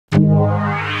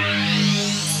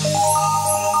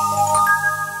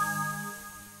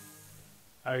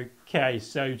Okay,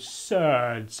 so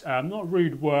surds, not a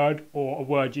rude word or a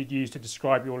word you'd use to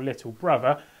describe your little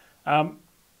brother. A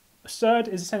surd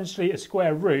is essentially a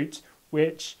square root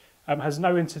which has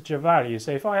no integer value.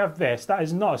 So if I have this, that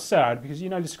is not a surd because you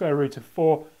know the square root of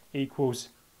 4 equals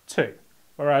 2.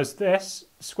 Whereas this,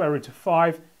 square root of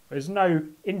 5, there's no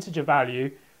integer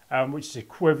value which is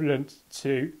equivalent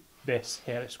to this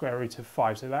here, the square root of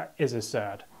 5. So that is a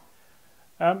surd.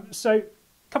 So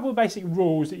a couple of basic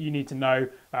rules that you need to know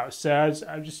about surds.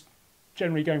 I'm just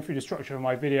generally going through the structure of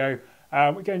my video.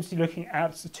 We're going to be looking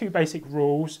at the two basic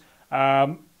rules.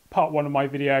 Part 1 of my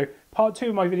video. Part 2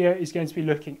 of my video is going to be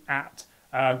looking at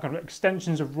kind of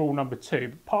extensions of rule number 2.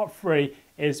 But part 3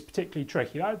 is particularly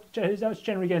tricky. That's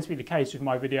generally going to be the case with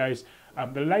my videos.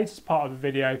 The latest part of the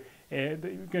video, we're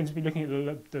going to be looking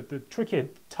at the trickier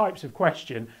types of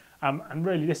question. And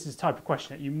really this is the type of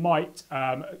question that you might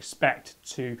expect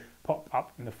to pop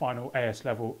up in the final AS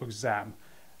level exam.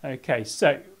 Okay,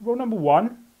 so rule number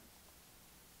 1.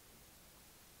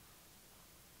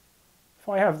 If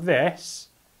I have this,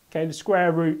 okay, the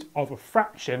square root of a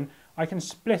fraction, I can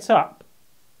split up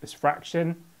this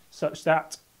fraction such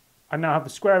that I now have the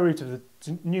square root of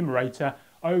the numerator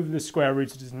over the square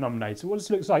root of the denominator. What this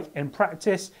looks like in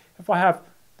practice, if I have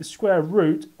the square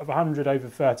root of 100 over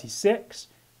 36,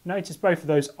 notice both of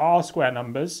those are square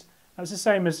numbers. That's the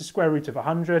same as the square root of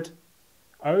 100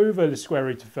 over the square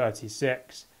root of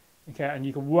 36. Okay, and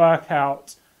you can work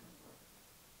out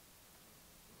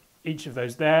each of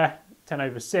those there. 10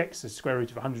 over 6, the square root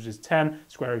of 100 is 10,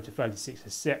 square root of 36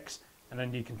 is 6, and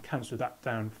then you can cancel that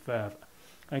down further.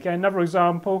 Okay, another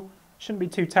example, shouldn't be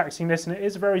too taxing this, and it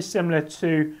is very similar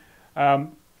to,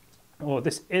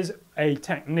 this is a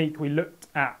technique we looked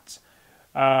at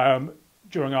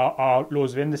during our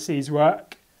laws of indices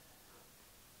work.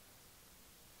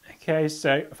 Okay,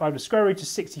 so if I have the square root of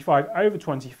 65 over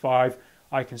 25,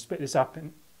 I can split this up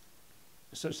in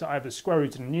such that I have the square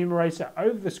root of the numerator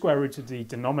over the square root of the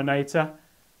denominator,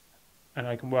 and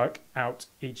I can work out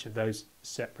each of those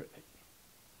separately.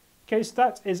 Okay, so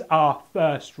that is our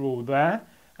first rule there.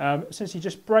 Essentially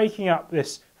just breaking up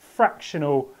this fraction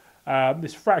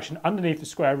underneath the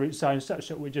square root sign such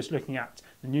that we're just looking at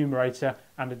the numerator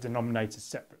and the denominator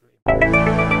separately.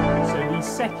 So the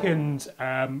second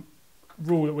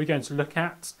rule that we're going to look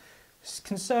at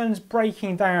concerns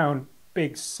breaking down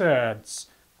big surds.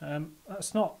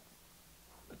 That's not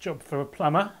a job for a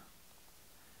plumber.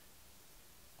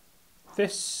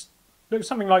 This looks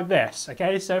something like this.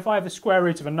 Okay, so if I have the square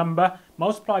root of a number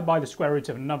multiplied by the square root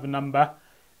of another number,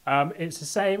 it's the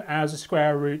same as the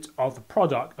square root of the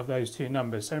product of those two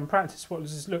numbers. So in practice, what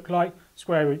does this look like?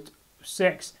 Square root of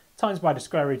 6 times by the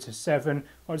square root of 7.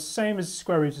 Well, it's the same as the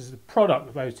square root of the product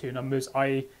of those two numbers,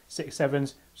 i.e. 6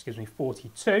 sevens, which gives me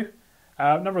 42.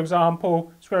 Another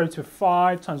example, square root of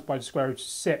 5 times by the square root of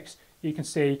 6. You can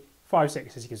see 5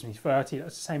 sixes gives me 30.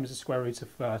 That's the same as the square root of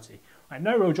 30. Right,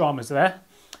 no real dramas there.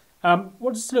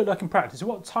 What does this look like in practice?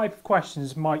 What type of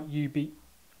questions might you be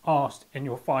asked in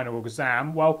your final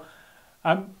exam? Well,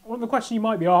 one of the questions you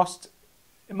might be asked,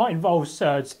 it might involve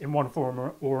surds in one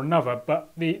form or another,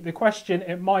 but the question,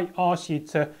 it might ask you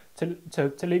to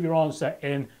leave your answer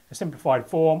in a simplified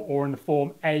form or in the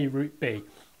form A root B.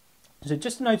 So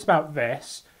just a note about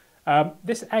this,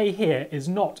 this A here is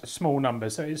not a small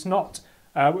number, so it's not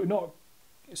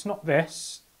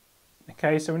this.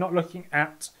 Okay, so we're not looking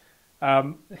at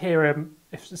here.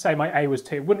 If say my A was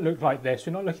 2, it wouldn't look like this.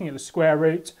 We're not looking at the square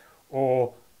root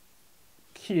or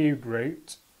cube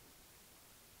root.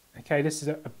 Okay, this is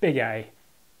a big A.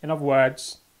 In other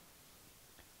words,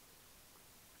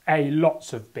 A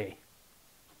lots of B.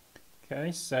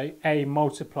 Okay, so A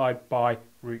multiplied by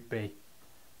root B.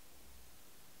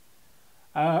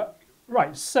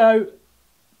 Right, so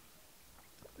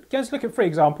let's look at 3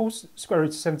 examples: square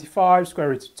root of 75, square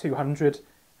root of 200,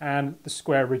 and the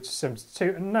square root of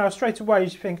 72. And now straight away you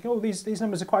think, oh, these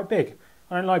numbers are quite big.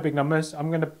 I don't like big numbers. I'm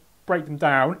going to break them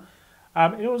down.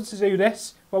 In order to do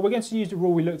this, well, we're going to use the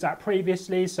rule we looked at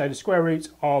previously. So the square root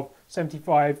of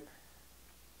 75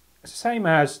 is the same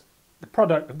as the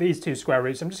product of these two square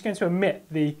roots. I'm just going to omit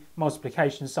the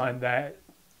multiplication sign there.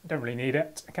 Don't really need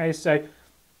it. Okay, so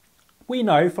we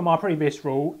know from our previous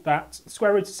rule that the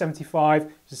square root of 75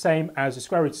 is the same as the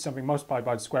square root of something multiplied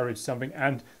by the square root of something,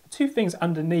 and the two things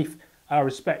underneath our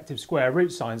respective square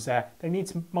root signs there, they need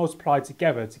to multiply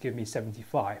together to give me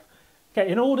 75. Okay,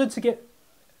 in order to get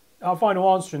our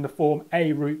final answer in the form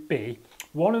A root B,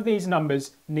 one of these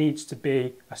numbers needs to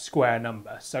be a square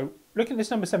number. So looking at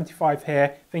this number 75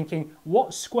 here, thinking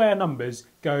what square numbers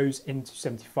goes into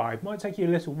 75. Might take you a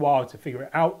little while to figure it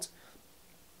out.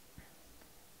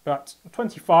 But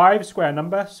 25, square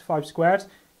number, 5 squared,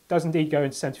 does indeed go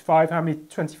into 75. How many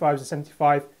 25s are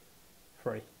 75?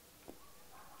 3.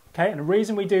 Okay, and the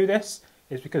reason we do this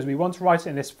is because we want to write it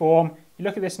in this form. You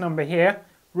look at this number here,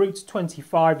 root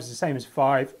 25 is the same as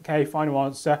 5. Okay, final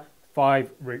answer,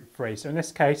 5 root 3. So in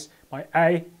this case, my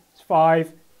A is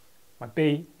 5, my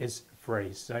B is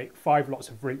 3. So 5 lots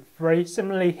of root 3.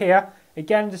 Similarly here,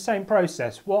 again, the same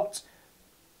process. What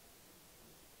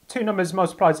two numbers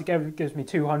multiplied together gives me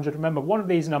 200. Remember, one of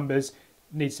these numbers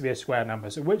needs to be a square number.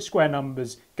 So which square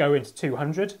numbers go into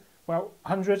 200? Well,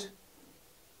 100.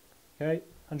 Okay,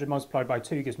 100 multiplied by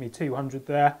 2 gives me 200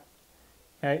 there.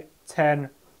 Okay, 10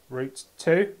 root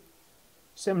 2.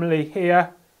 Similarly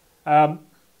here,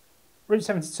 root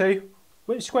 72.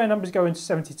 Which square numbers go into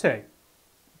 72?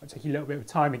 I'll take you a little bit of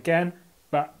time again,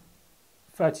 but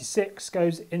 36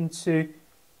 goes into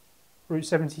root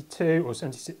 72, or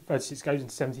 36 goes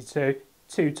into 72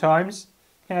 2 times.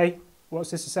 Okay,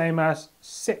 what's this the same as?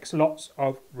 6 lots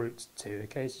of root 2.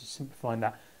 Okay, so just simplifying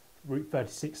that, root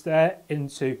 36 there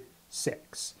into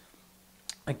 6.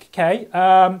 Okay,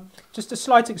 just a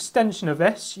slight extension of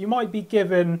this. You might be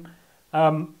given,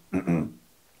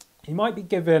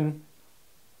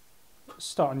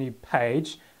 start a new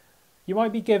page. You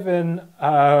might be given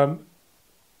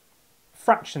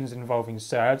fractions involving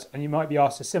surds, and you might be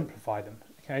asked to simplify them.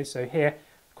 Okay, so here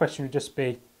the question would just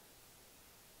be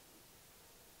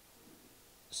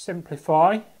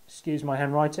simplify, excuse my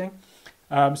handwriting,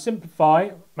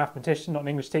 simplify, mathematician, not an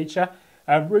English teacher,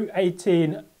 root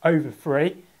 18 over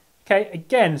 3. Okay,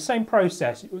 again, same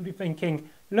process. You would be thinking,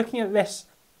 looking at this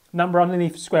number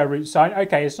underneath the square root sign,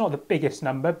 okay, it's not the biggest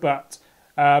number, but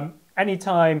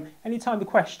anytime the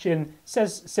question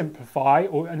says simplify,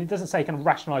 and it doesn't say kind of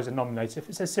rationalise a denominator, if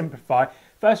it says simplify,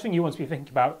 first thing you want to be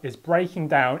thinking about is breaking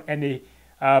down any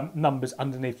numbers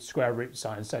underneath the square root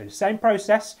sign. So the same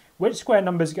process. Which square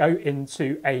numbers go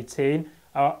into 18?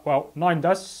 Well, 9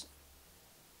 does.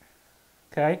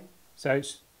 Okay, so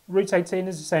root 18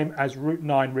 is the same as root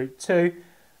 9 root 2.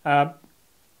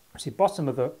 See, bottom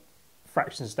of the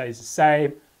fraction stays the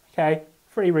same. Okay,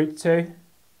 3 root 2.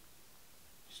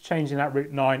 Just changing that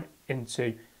root 9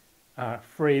 into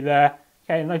 3 there.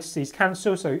 Okay, and notice these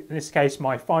cancel. So in this case,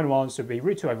 my final answer would be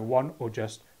root 2 over 1 or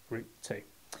just root 2.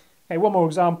 Okay, one more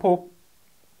example.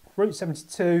 Root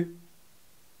 72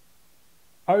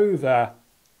 over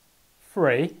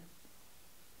 3.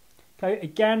 Okay,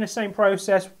 again, the same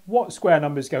process. What square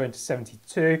numbers go into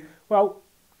 72? Well,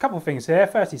 a couple of things here.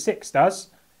 36 does,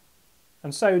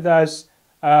 and so does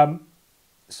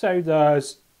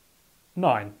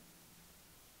 9.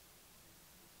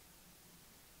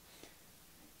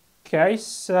 Okay,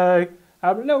 so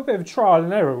a little bit of trial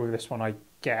and error with this one, I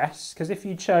guess, because if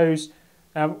you chose,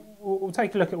 we'll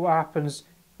take a look at what happens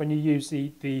when you use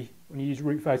when you use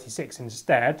root 36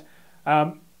 instead.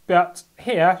 But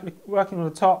here, working on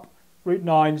the top, root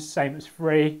 9 is the same as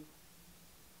 3.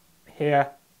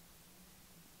 Here.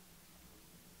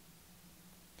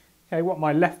 Okay, what am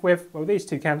I left with? Well, these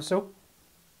two cancel.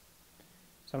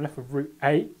 So I'm left with root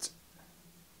 8.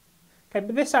 Okay,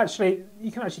 but this actually,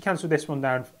 you can actually cancel this one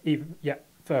down even yet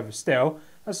further still.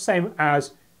 That's the same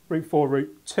as root 4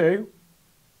 root 2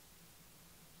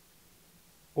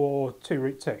 or 2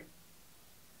 root 2.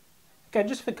 Again,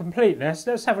 just for completeness,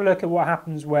 let's have a look at what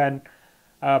happens when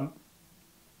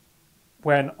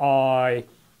I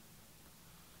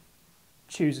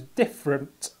choose a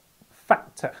different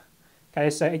factor. Okay,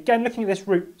 so again, looking at this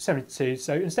root 72,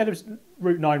 so instead of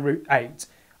root 9 root 8,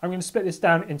 I'm going to split this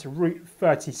down into root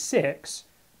 36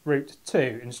 root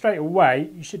 2. And straight away,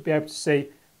 you should be able to see,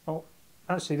 well,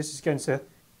 actually this is going to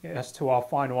get us to our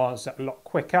final answer a lot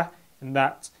quicker in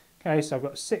that. Okay, so I've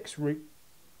got 6 root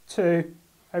 2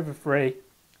 over 3.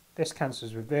 This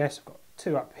cancels with this. I've got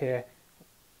 2 up here,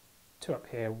 2 up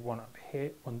here, 1 up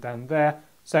here, 1 down there.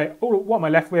 So what am I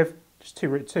left with? Just 2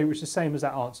 root 2, which is the same as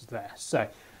that answer there. So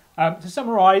to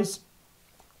summarise,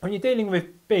 when you're dealing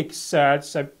with big surds,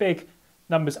 so big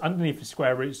numbers underneath the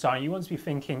square root sign, you want to be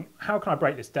thinking, how can I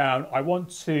break this down? I want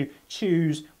to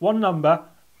choose one number,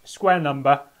 square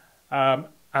number,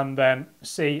 and then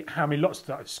see how many lots of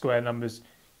that square numbers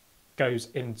goes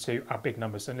into our big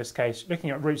number. So in this case, looking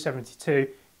at root 72, you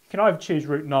can either choose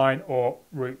root 9 or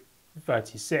root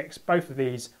 36. Both of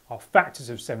these are factors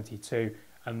of 72,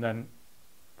 and then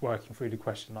working through the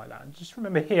question like that. And just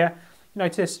remember here, you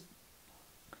notice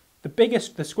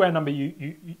the square number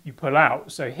you pull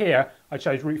out. So here I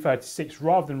chose root 36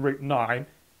 rather than root 9.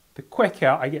 The quicker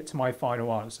I get to my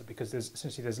final answer, because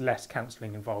there's less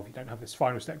cancelling involved. You don't have this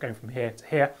final step going from here to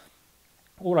here.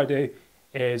 All I do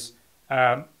is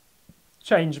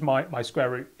change my square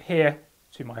root here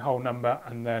to my whole number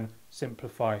and then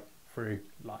simplify through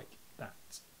like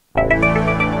that. Okay,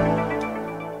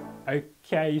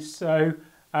 so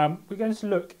we're going to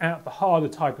look at the harder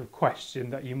type of question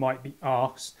that you might be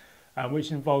asked,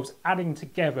 which involves adding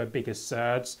together bigger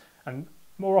surds, and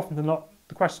more often than not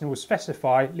the question will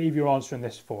specify leave your answer in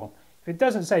this form. If it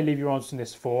doesn't say leave your answer in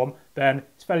this form, then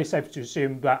it's fairly safe to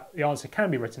assume that the answer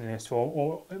can be written in this form,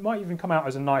 or it might even come out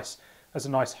as a nice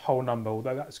whole number,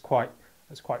 although that's quite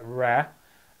rare.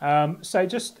 So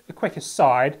just a quick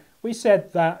aside, we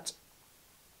said that,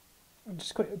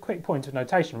 just a quick point of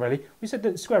notation really, we said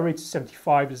that the square root of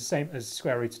 75 is the same as the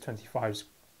square root of 25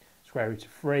 square root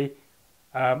of 3,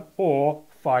 or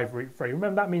 5 root 3.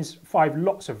 Remember, that means 5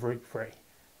 lots of root 3.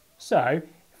 So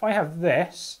if I have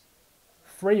this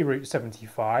 3 root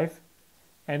 75,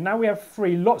 and now we have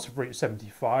 3 lots of root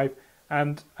 75,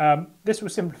 and this will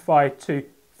simplify to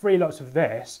 3 lots of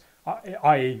this,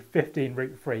 i.e. 15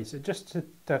 root 3. So just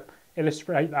to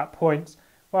illustrate that point,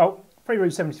 well, 3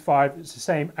 root 75 is the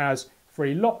same as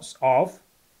 3 lots of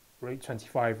root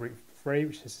 25 root 3,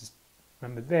 which is,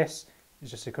 remember, this is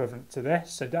just equivalent to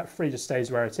this, so that 3 just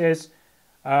stays where it is.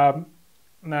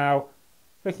 Now,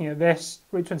 looking at this,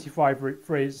 root 25 root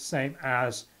 3 is the same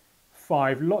as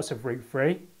 5 lots of root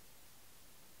 3.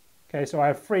 Okay, so I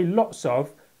have 3 lots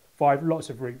of 5 lots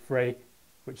of root 3,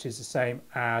 which is the same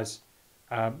as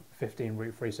 15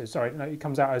 root 3. So sorry, no, it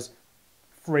comes out as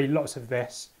 3 lots of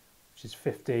this, which is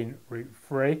 15 root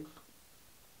 3.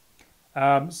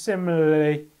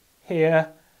 Similarly here,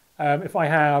 if I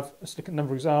have, let's look at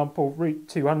another example, root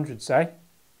 200 say,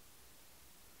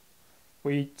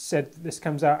 we said this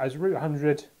comes out as root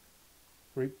 100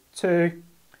 root 2,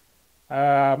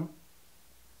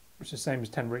 which is the same as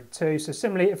 10 root 2. So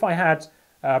similarly, if I had,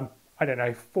 I don't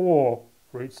know, 4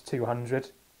 root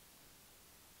 200,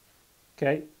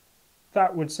 okay,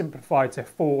 that would simplify to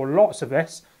 4 lots of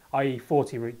this, i.e.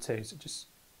 40 root 2. So just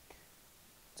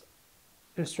to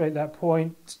illustrate that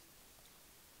point,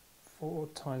 4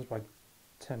 times by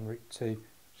 10 root 2,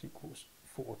 which equals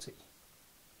 40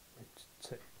 root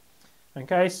 2.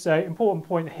 Okay, so important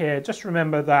point here, just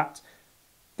remember that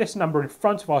this number in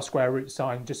front of our square root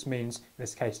sign just means, in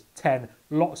this case, 10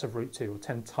 lots of root 2, or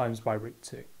 10 times by root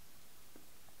 2.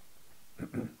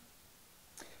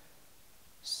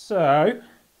 So,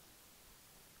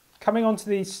 coming on to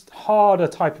the harder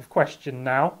type of question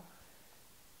now,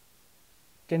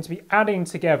 going to be adding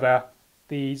together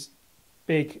these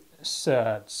big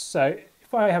surds. So,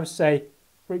 if I have, say,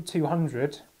 root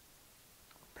 200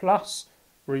 plus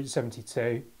root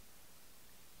 72,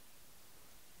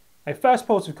 a first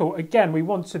port of call, again, we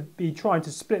want to be trying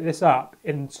to split this up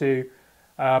into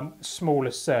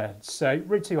smaller surds. So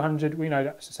root 200, we know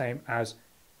that's the same as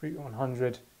root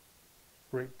 100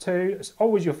 root 2. It's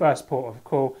always your first port of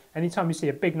call. Anytime you see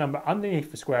a big number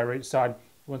underneath the square root sign,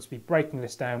 you want to be breaking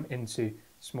this down into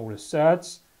smaller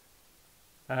surds.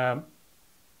 10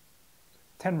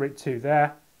 root 2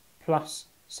 there, plus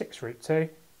 6 root 2.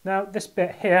 Now this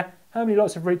bit here, how many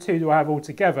lots of root 2 do I have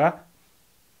altogether?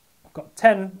 I've got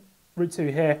 10 root 2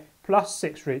 here, plus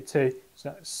 6 root 2, so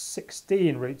that's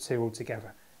 16 root 2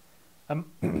 altogether.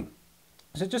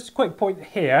 So just a quick point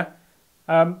here,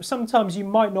 sometimes you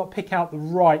might not pick out the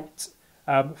right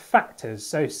factors.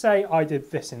 So say I did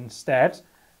this instead.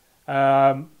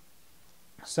 So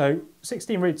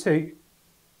 16 root 2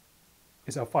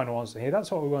 is our final answer here.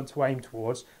 That's what we want to aim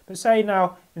towards. But say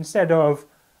now, instead of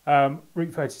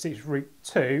root 36 root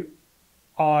 2,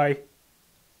 that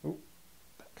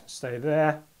can stay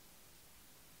there.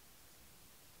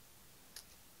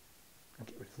 I'll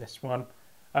get rid of this one.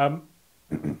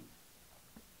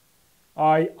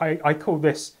 I call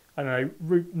this, I don't know,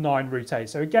 root 9 root 8.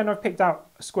 So again, I've picked out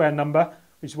a square number,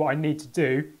 which is what I need to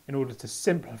do in order to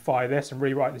simplify this and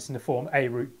rewrite this in the form a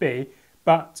root b.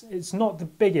 But it's not the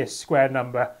biggest square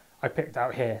number I picked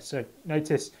out here. So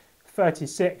notice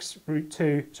 36 root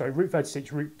 2, sorry, root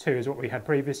 36 root 2 is what we had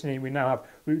previously. We now have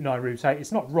root 9 root 8.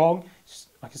 It's not wrong.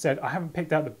 Like I said, I haven't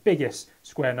picked out the biggest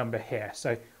square number here.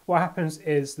 So what happens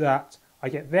is that I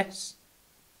get this.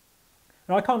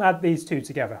 Now I can't add these two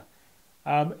together.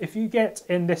 If you get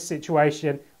in this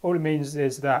situation, all it means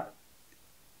is that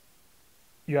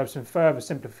you have some further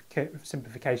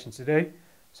simplification to do.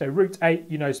 So root 8,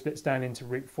 you know, splits down into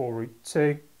root 4 root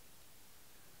 2.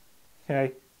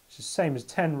 Okay, it's the same as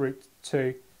 10 root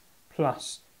 2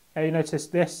 plus, okay, you notice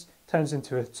this turns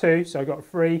into a 2, so I've got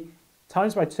 3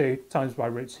 times by 2 times by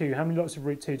root 2. How many lots of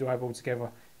root 2 do I have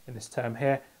altogether in this term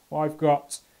here? Well, I've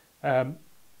got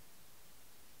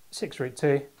 6 root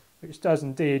 2, which does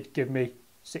indeed give me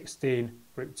 16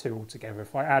 root 2 altogether.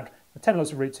 If I add the 10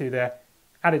 lots of root 2 there,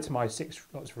 add it to my 6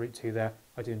 lots of root 2 there,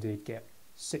 I do indeed get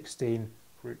 16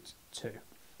 root 2.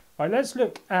 Right, let's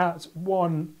look at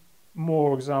one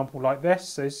more example like this.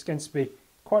 So this is going to be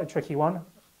quite a tricky one.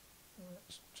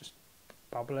 Let's just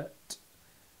bubble it.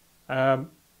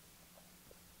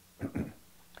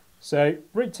 So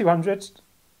root 200,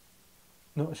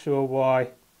 not sure why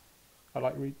I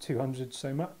like root 200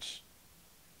 so much.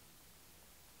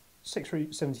 6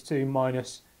 root 72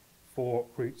 minus 4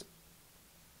 root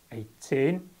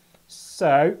 18.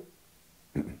 So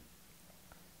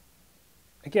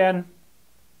again,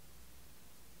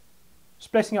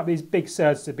 splitting up these big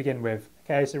surds to begin with.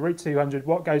 Okay, so root 200,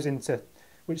 what goes into,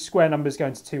 which square numbers go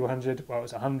into 200? Well,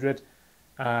 it's 100.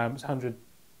 It's 100,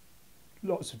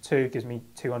 lots of 2 gives me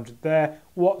 200 there.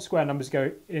 What square numbers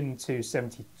go into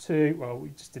 72? Well, we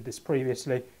just did this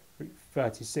previously, root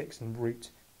 36 and root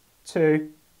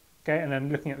 2. Okay, and then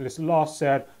looking at this last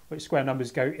surd, which square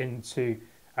numbers go into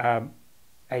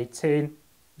 18?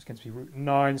 It's going to be root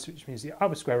 9, which means the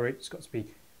other square root has got to be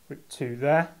root 2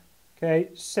 there. Okay,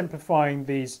 simplifying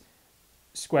these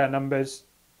square numbers.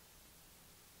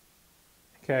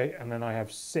 Okay, and then I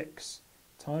have 6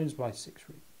 times by 6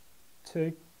 root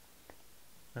 2.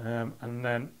 And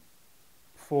then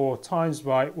 4 times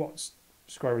by, what's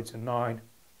square root of 9?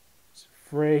 It's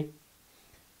 3.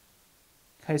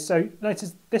 Okay, so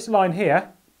notice this line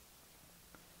here,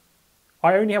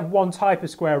 I only have one type of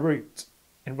square root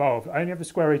involved. I only have the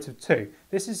square root of 2.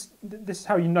 This is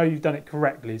how you know you've done it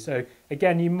correctly. So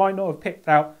again, you might not have picked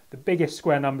out the biggest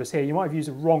square numbers here. You might have used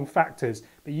the wrong factors,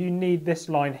 but you need this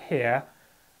line here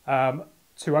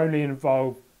to only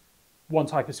involve one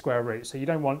type of square root. So you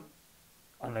don't want,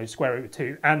 I don't know, square root of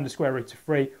 2 and the square root of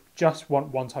 3. Just want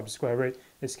one type of square root. In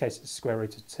this case, it's square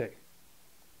root of 2.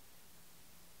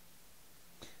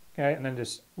 Okay, and then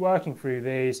just working through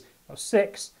these.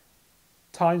 6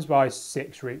 times by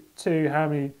 6 root 2. How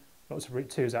many lots of root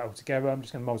 2 is that altogether? I'm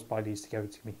just going to multiply these together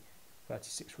to give me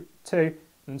 36 root 2.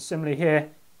 And similarly here,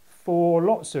 4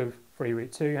 lots of 3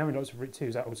 root 2. How many lots of root 2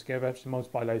 is that altogether? Just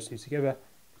multiply those two together.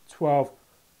 12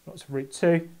 lots of root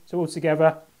 2. So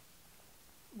altogether,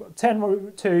 10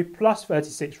 root 2 plus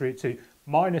 36 root 2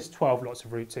 minus 12 lots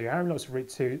of root 2. How many lots of root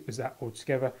 2 is that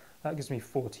altogether? That gives me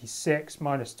 46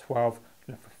 minus 12,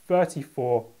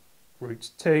 34 root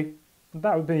 2. And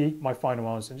that would be my final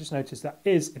answer. And just notice that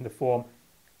is in the form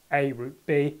a root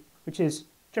b, which is,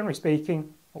 generally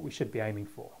speaking, what we should be aiming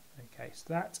for. Okay, so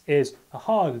that is a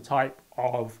harder type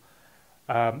of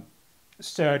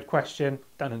surd question,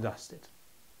 done and dusted.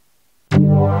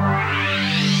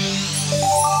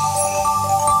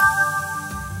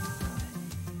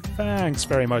 Thanks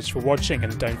very much for watching,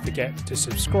 and don't forget to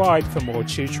subscribe for more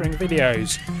tutoring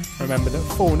videos. Remember that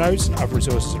full notes and other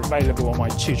resources are available on my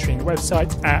tutoring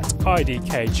website at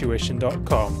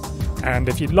idktuition.com. And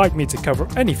if you'd like me to cover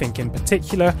anything in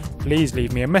particular, please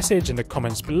leave me a message in the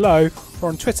comments below or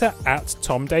on Twitter at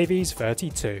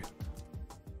TomDavies32.